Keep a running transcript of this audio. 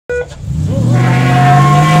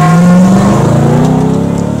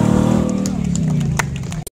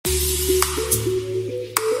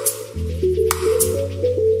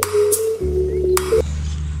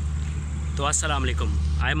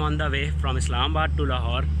I am on the way from Islamabad to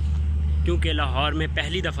Lahore, क्योंकि लाहौर में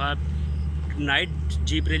पहली दफ़ा नाइट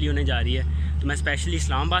जीप रैली होने जा रही है। तो मैं स्पेशली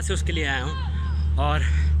इस्लामाबाद से उसके लिए आया हूँ और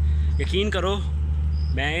यकीन करो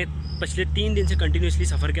मैं पिछले 3 दिन से कंटिन्यूसली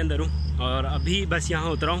सफ़र के अंदर हूँ और अभी बस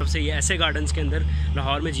यहाँ उतरा हूँ। सबसे ये ऐसे गार्डन्स के अंदर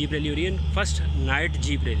लाहौर में जीप रैली हो रही है, फर्स्ट नाइट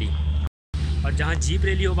जीप रैली। और जहाँ जीप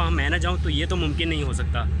रैली हो वहाँ मैं ना जाऊँ तो ये तो मुमकिन नहीं हो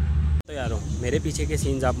सकता। तो यारों मेरे पीछे के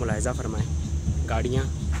सीन्स आप मुलाहिज़ा फरमाएं, गाड़ियाँ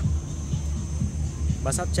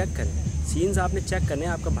बस आप चेक करें, सीन्स आपने चेक करने।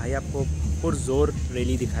 आपका भाई आपको पुरज़ोर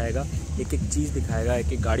रैली दिखाएगा, एक एक चीज़ दिखाएगा,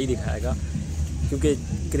 एक एक गाड़ी दिखाएगा, क्योंकि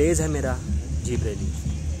क्रेज़ है मेरा जीप रैली।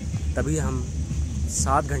 तभी हम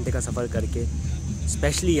 7 घंटे का सफ़र करके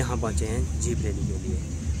स्पेशली यहाँ पहुँचे हैं जीप रैली के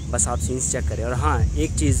लिए। बस आप सीन्स चेक करें। और हाँ,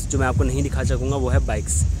 एक चीज़ जो मैं आपको नहीं दिखा सकूँगा वो है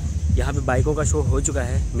बाइक्स। यहाँ पे बाइकों का शो हो चुका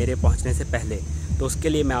है मेरे पहुँचने से पहले, तो उसके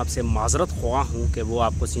लिए मैं आपसे माज़रत ख्वाह हूँ कि वो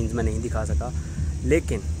आपको सीन्स में नहीं दिखा सका।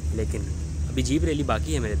 लेकिन अभी जीप रैली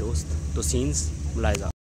बाकी है मेरे दोस्त, तो सीन्स मुलाहिज़ा।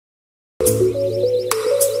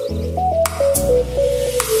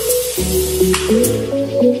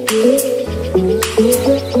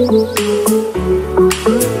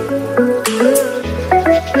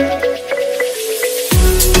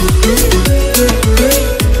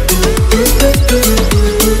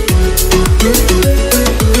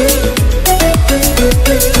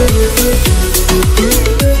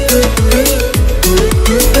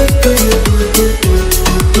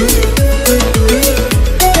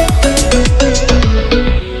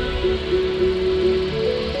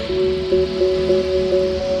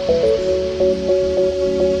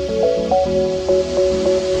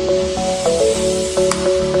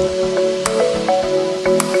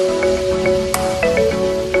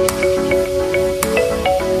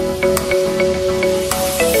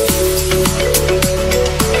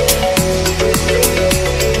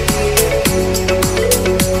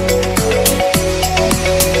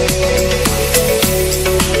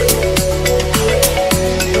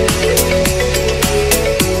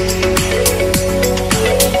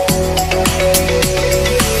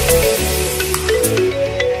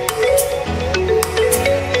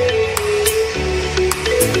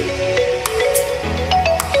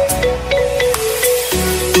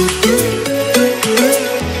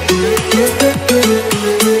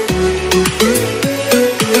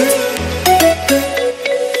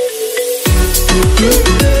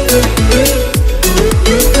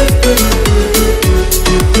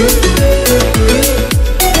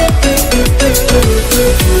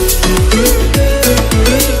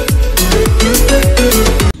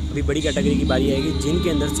 अभी बड़ी कैटेगरी की बारी आएगी जिनके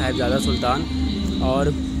अंदर साहिबजादा सुल्तान और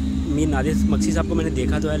मीर नादिर मक्सी साहब को मैंने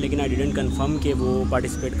देखा तो है, लेकिन आई डिडंट कंफर्म कि वो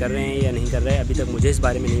पार्टिसिपेट कर रहे हैं या नहीं कर रहे हैं। अभी तक मुझे इस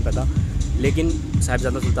बारे में नहीं पता, लेकिन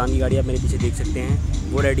साहिबजादा सुल्तान की गाड़ी आप मेरे पीछे देख सकते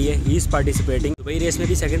हैं, वो रेडी है, he is participating. Dubai race में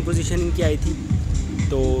भी 2nd पोजीशन इनकी आई थी,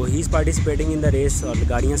 तो he is participating in the race. और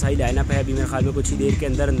गाड़ियाँ सारी लाइनअप है अभी मेरे ख्याल में कुछ ही देर के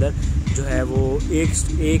अंदर जो है वो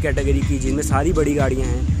एक कैटेगरी की जिनमें सारी बड़ी गाड़ियाँ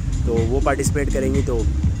हैं तो वो पार्टिसिपेट करेंगी। तो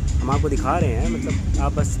हम आपको दिखा रहे हैं, मतलब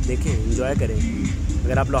आप बस देखें, एंजॉय करें।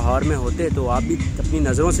 अगर आप लाहौर में होते तो आप भी अपनी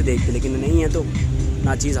नज़रों से देखते, लेकिन नहीं है तो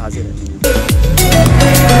नाचीज़ हाजिर है।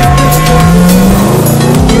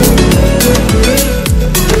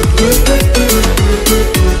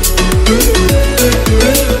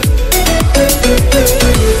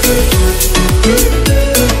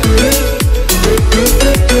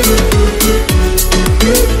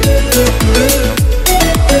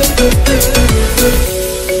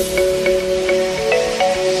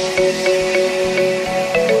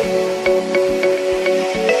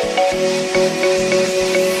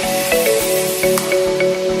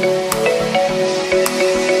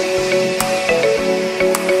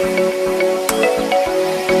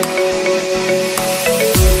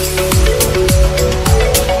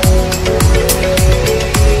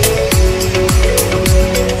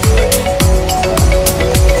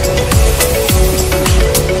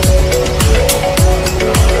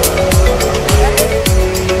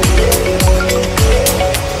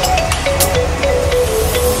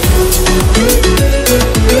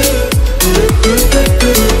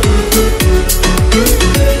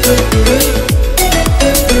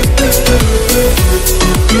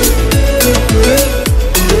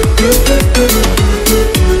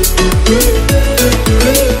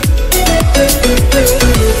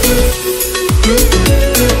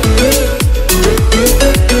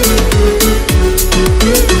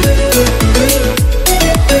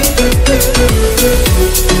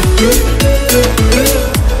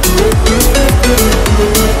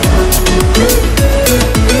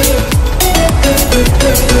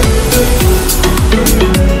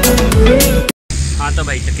 हाँ तो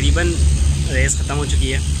भाई तकरीबन रेस ख़त्म हो चुकी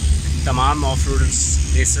है तमाम ऑफ रोड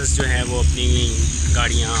रेसर्स जो हैं वो अपनी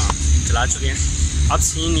गाड़ियाँ चला चुके हैं। अब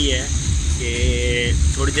सीन ये है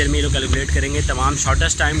कि थोड़ी देर में ये लोग कैलकुलेट करेंगे तमाम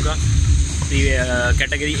शॉर्टेस्ट टाइम का,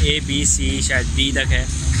 कैटेगरी ए बी सी शायद डी तक है,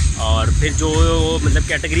 और फिर जो मतलब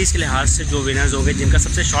कैटेगरीज़ के लिहाज से जो विनर्स होंगे जिनका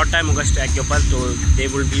सबसे शॉर्ट टाइम होगा स्ट्रैक के ऊपर, तो they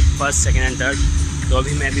will be first second and third. तो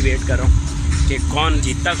अभी मैं भी वेट कर रहा हूँ कि कौन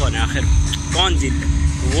जीतता, कौन है आखिर कौन जीतता।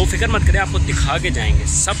 वो फिक्र मत करें, आपको दिखा के जाएंगे,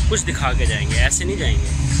 सब कुछ दिखा के जाएंगे, ऐसे नहीं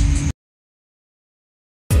जाएंगे।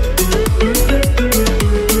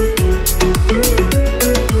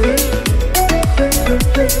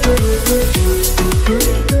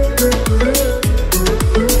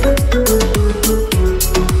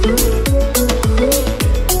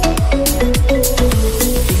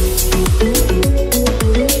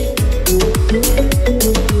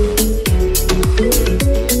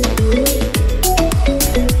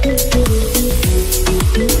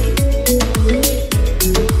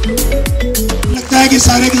 कि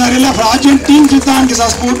सारे के सारे अफराज जो टीम सुल्तान के साथ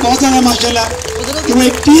सपोर्ट बहुत ज़्यादा माशाल्लाह कि वो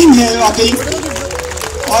एक टीम है वाकई।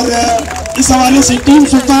 और इस हवाले से टीम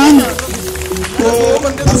सुल्तान को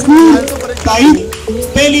भरपूर तारीफ,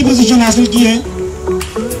 पहली पोजीशन हासिल की है।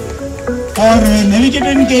 और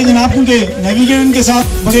नेविगेटर के जनाब के नेविगेटर के साथ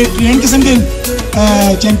बड़े ट्रेन किस्म के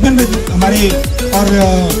चैंपियन हमारे और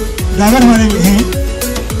ड्राइवर हमारे हैं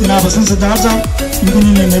जनाब हसन सरदार साहब,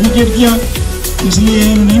 उन्होंने नेविगेट किया, इसलिए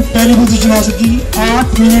उन्होंने पहली पोजीशन हासिल की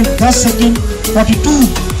 8 मिनट 10 सेकंड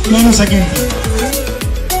 42 नैनो सेकंड की।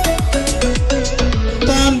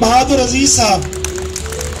 सुल्तान बहादुर अजीज साहब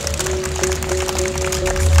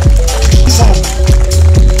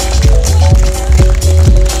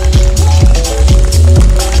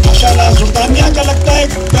माशाल्लाह सुल्तानिया का लगता है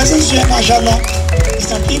प्रेजेंस जो है माशाल्लाह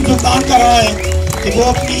इसका टीम सुल्तान का रहा है कि वो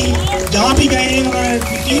अपनी जहाँ भी गए हैं उन्होंने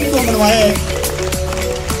टीम को बनवाया है,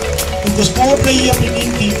 उनको सपोर्ट रही है अपनी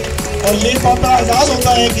टीम की। और ये बहुत बड़ा एजाज़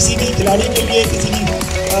होता है किसी भी खिलाड़ी के लिए, किसी भी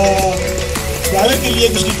ड्राइवर के लिए,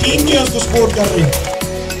 उसकी टीम जो है उसको सपोर्ट कर रही है।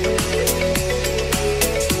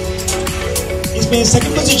 इसमें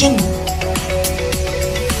सेकंड पोजीशन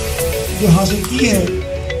जो हासिल की है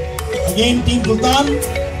अगेन टीम सुल्तान,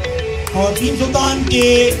 और टीम सुल्तान के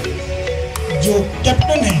जो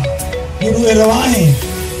कैप्टन हैं, जो रूए रवा हैं,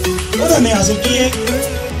 उन्होंने हासिल की है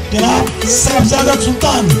जनाब साहबजादा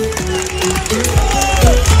सुल्तान।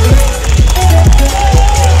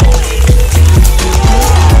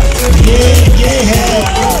 ये है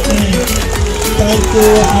अपने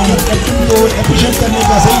कैप्टन को अप्रिशिएट करने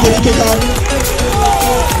का सही तरीके का।